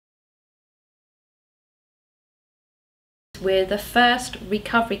We're the first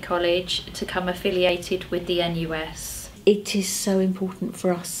recovery college to come affiliated with the NUS. It is so important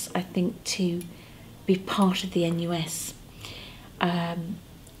for us, I think, to be part of the NUS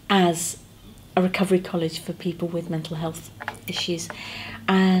as a recovery college for people with mental health issues,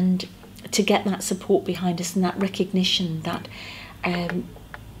 and to get that support behind us and that recognition that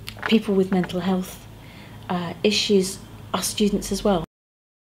people with mental health issues are students as well.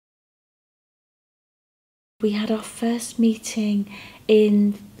 We had our first meeting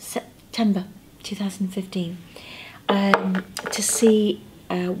in September 2015 to see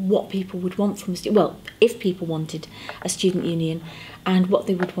what people would want from if people wanted a student union and what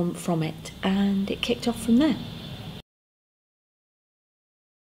they would want from it, and it kicked off from there.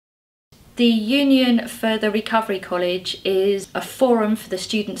 The Union for the Recovery College is a forum for the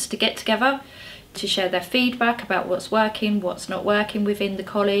students to get together, to share their feedback about what's working, what's not working within the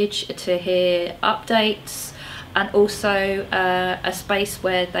college, to hear updates, and also a space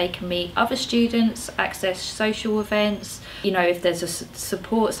where they can meet other students, access social events. You know, if there's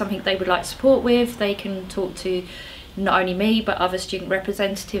something they would like support with, they can talk to not only me but other student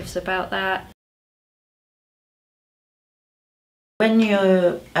representatives about that. When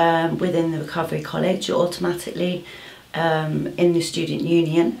you're within the Recovery College, you're automatically in the student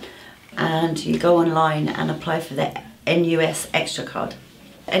union, and you go online and apply for the NUS Extra card.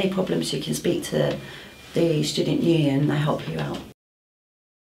 Any problems, you can speak to the student union, they help you out.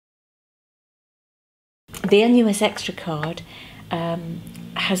 The NUS Extra card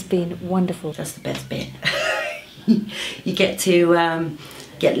has been wonderful. That's the best bit. You get to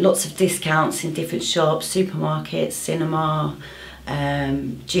get lots of discounts in different shops, supermarkets, cinema,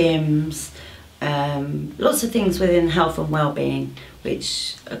 gyms, lots of things within health and well-being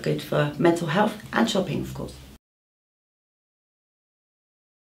which are good for mental health, and shopping, of course.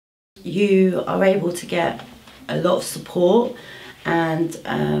 You are able to get a lot of support, and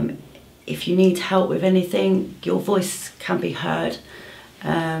if you need help with anything, your voice can be heard,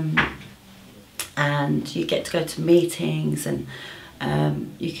 and you get to go to meetings, and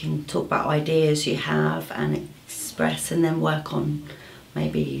you can talk about ideas you have and express, and then work on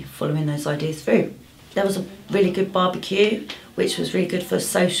maybe following those ideas through. There was a really good barbecue, which was really good for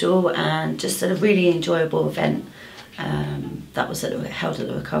social and just a really enjoyable event. That was held at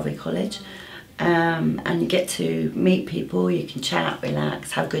the Recovery College, and you get to meet people, you can chat,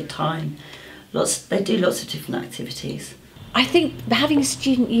 relax, have a good time. They do lots of different activities. I think having a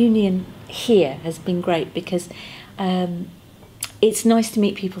student union here has been great, because it's nice to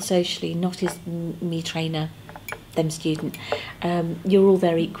meet people socially, not as me trainer, them student. You're all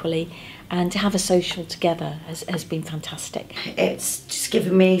there equally, and to have a social together has been fantastic. It's just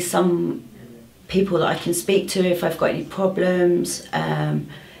given me some people that I can speak to if I've got any problems.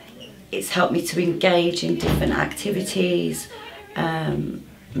 It's helped me to engage in different activities,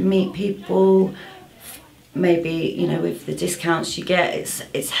 meet people. Maybe, you know, with the discounts you get,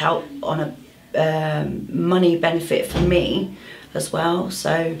 it's help on a money benefit for me as well.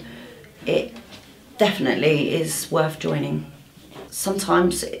 So it definitely is worth joining.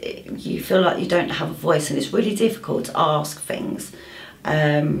 Sometimes you feel like you don't have a voice, and it's really difficult to ask things.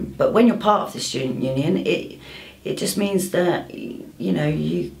 But when you're part of the student union, it just means that, you know,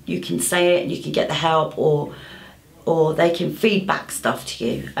 you can say it and you can get the help, or they can feedback stuff to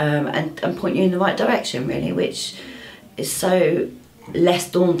you and point you in the right direction, really, which is so less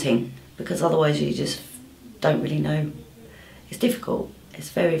daunting, because otherwise you just don't really know. It's difficult. It's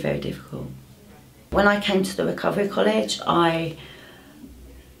very, very difficult. When I came to the Recovery College, I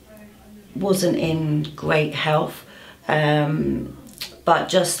wasn't in great health, but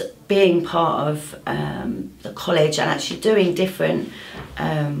just being part of the college and actually doing different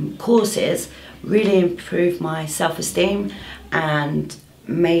courses really improved my self-esteem and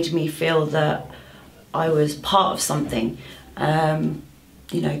made me feel that I was part of something.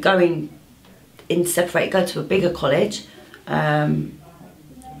 You know, go to a bigger college,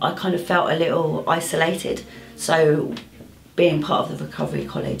 I kind of felt a little isolated. So being part of the Recovery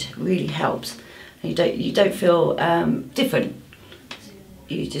College really helps. You don't feel different.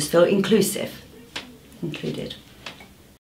 You just feel included.